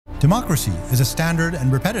Democracy is a standard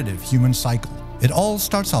and repetitive human cycle. It all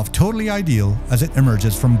starts off totally ideal as it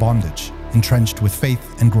emerges from bondage. Entrenched with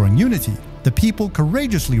faith and growing unity, the people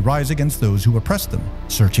courageously rise against those who oppress them,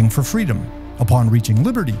 searching for freedom. Upon reaching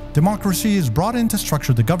liberty, democracy is brought in to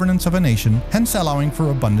structure the governance of a nation, hence allowing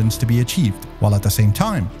for abundance to be achieved, while at the same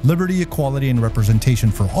time, liberty, equality, and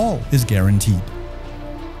representation for all is guaranteed.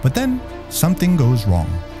 But then, something goes wrong,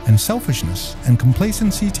 and selfishness and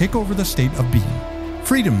complacency take over the state of being.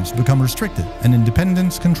 Freedoms become restricted and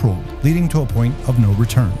independence controlled, leading to a point of no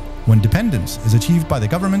return, when dependence is achieved by the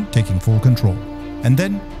government taking full control. And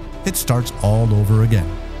then, it starts all over again.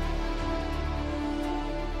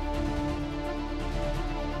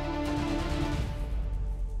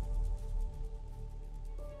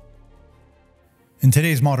 In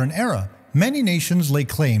today's modern era, many nations lay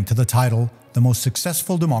claim to the title, the most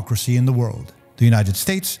successful democracy in the world. The United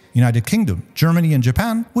States, United Kingdom, Germany, and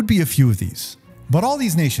Japan would be a few of these. But all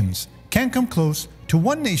these nations can't come close to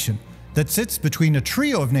one nation that sits between a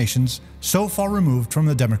trio of nations so far removed from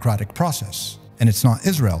the democratic process. And it's not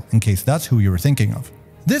Israel, in case that's who you were thinking of.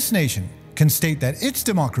 This nation can state that its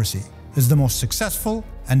democracy is the most successful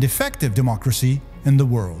and effective democracy in the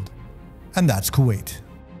world. And that's Kuwait.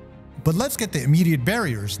 But let's get the immediate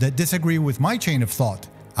barriers that disagree with my chain of thought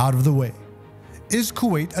out of the way. Is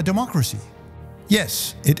Kuwait a democracy?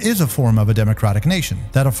 Yes, it is a form of a democratic nation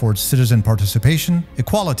that affords citizen participation,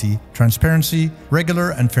 equality, transparency,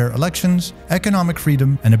 regular and fair elections, economic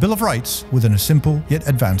freedom, and a Bill of Rights within a simple yet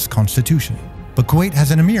advanced constitution. But Kuwait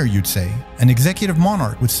has an emir, you'd say, an executive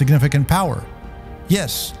monarch with significant power.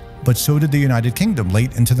 Yes, but so did the United Kingdom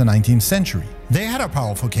late into the 19th century. They had a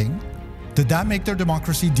powerful king. Did that make their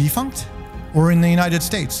democracy defunct? Or in the United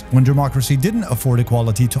States, when democracy didn't afford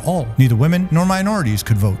equality to all, neither women nor minorities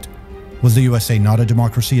could vote. Was the USA not a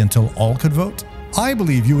democracy until all could vote? I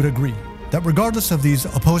believe you would agree that regardless of these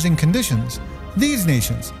opposing conditions, these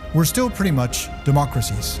nations were still pretty much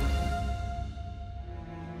democracies.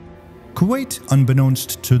 Kuwait,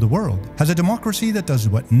 unbeknownst to the world, has a democracy that does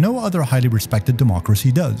what no other highly respected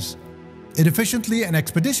democracy does. It efficiently and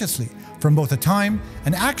expeditiously, from both a time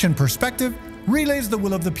and action perspective, relays the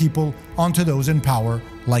will of the people onto those in power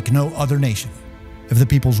like no other nation. If the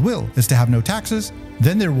people's will is to have no taxes,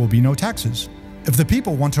 then there will be no taxes. If the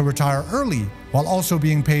people want to retire early while also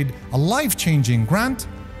being paid a life-changing grant,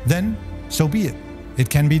 then so be it. It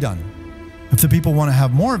can be done. If the people want to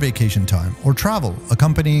have more vacation time or travel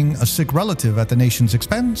accompanying a sick relative at the nation's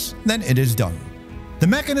expense, then it is done. The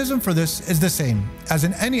mechanism for this is the same as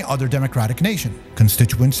in any other democratic nation.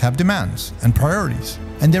 Constituents have demands and priorities,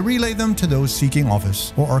 and they relay them to those seeking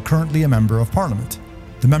office or are currently a member of parliament.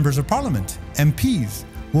 The members of parliament, MPs,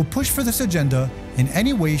 will push for this agenda in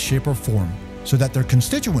any way, shape, or form so that their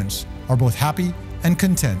constituents are both happy and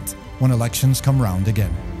content when elections come round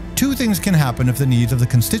again. Two things can happen if the needs of the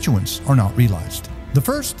constituents are not realized. The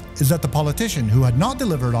first is that the politician who had not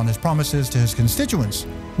delivered on his promises to his constituents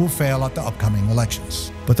will fail at the upcoming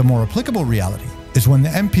elections. But the more applicable reality is when the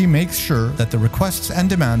MP makes sure that the requests and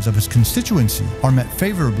demands of his constituency are met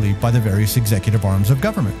favorably by the various executive arms of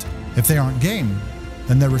government. If they aren't game,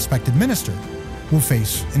 then their respected minister will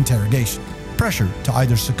face interrogation, pressure to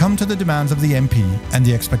either succumb to the demands of the MP and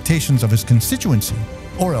the expectations of his constituency,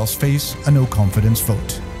 or else face a no-confidence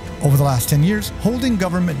vote. Over the last 10 years, holding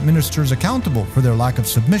government ministers accountable for their lack of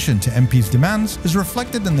submission to MPs' demands is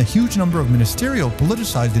reflected in the huge number of ministerial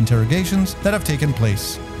politicized interrogations that have taken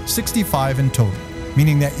place, 65 in total,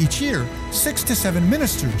 meaning that each year, 6 to 7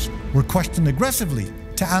 ministers were questioned aggressively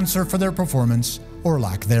to answer for their performance or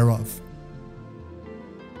lack thereof.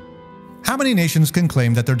 How many nations can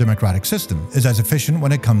claim that their democratic system is as efficient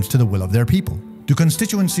when it comes to the will of their people? Do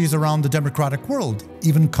constituencies around the democratic world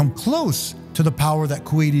even come close to the power that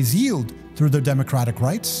Kuwaitis yield through their democratic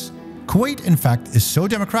rights? Kuwait, in fact, is so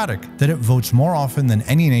democratic that it votes more often than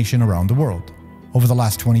any nation around the world. Over the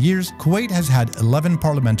last 20 years, Kuwait has had 11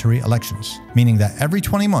 parliamentary elections, meaning that every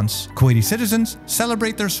 20 months, Kuwaiti citizens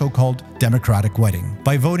celebrate their so-called democratic wedding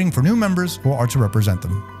by voting for new members who are to represent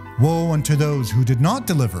them. Woe unto those who did not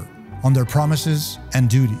deliver on their promises and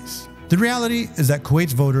duties. The reality is that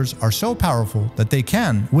Kuwait's voters are so powerful that they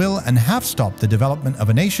can, will, and have stopped the development of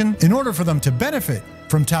a nation in order for them to benefit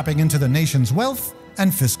from tapping into the nation's wealth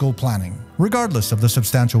and fiscal planning, regardless of the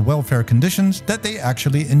substantial welfare conditions that they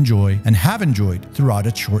actually enjoy and have enjoyed throughout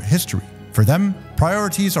its short history. For them,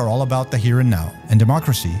 priorities are all about the here and now, and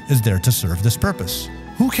democracy is there to serve this purpose.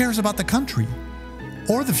 Who cares about the country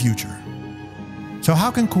or the future? So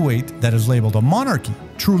how can Kuwait, that is labeled a monarchy,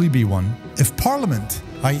 truly be one if parliament,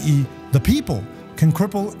 i.e. the people, can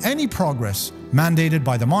cripple any progress mandated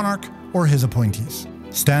by the monarch or his appointees?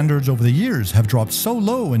 Standards over the years have dropped so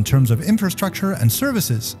low in terms of infrastructure and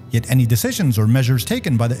services, yet any decisions or measures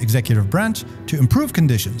taken by the executive branch to improve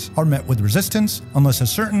conditions are met with resistance unless a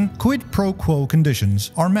certain quid pro quo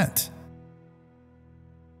conditions are met.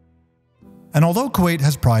 And although Kuwait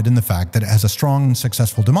has pride in the fact that it has a strong and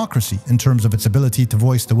successful democracy in terms of its ability to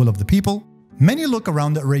voice the will of the people, many look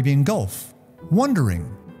around the Arabian Gulf, wondering,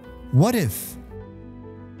 what if?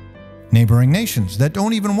 Neighboring nations that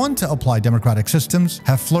don't even want to apply democratic systems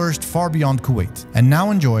have flourished far beyond Kuwait and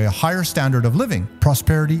now enjoy a higher standard of living,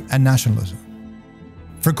 prosperity, and nationalism.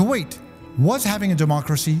 For Kuwait, was having a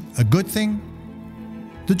democracy a good thing?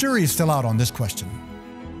 The jury is still out on this question.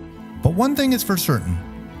 But one thing is for certain,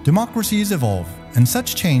 democracies evolve, and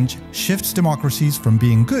such change shifts democracies from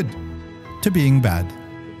being good to being bad,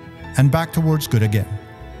 and back towards good again.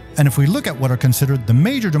 And if we look at what are considered the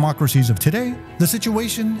major democracies of today, the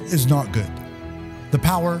situation is not good. The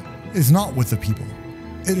power is not with the people.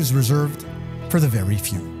 It is reserved for the very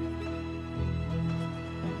few.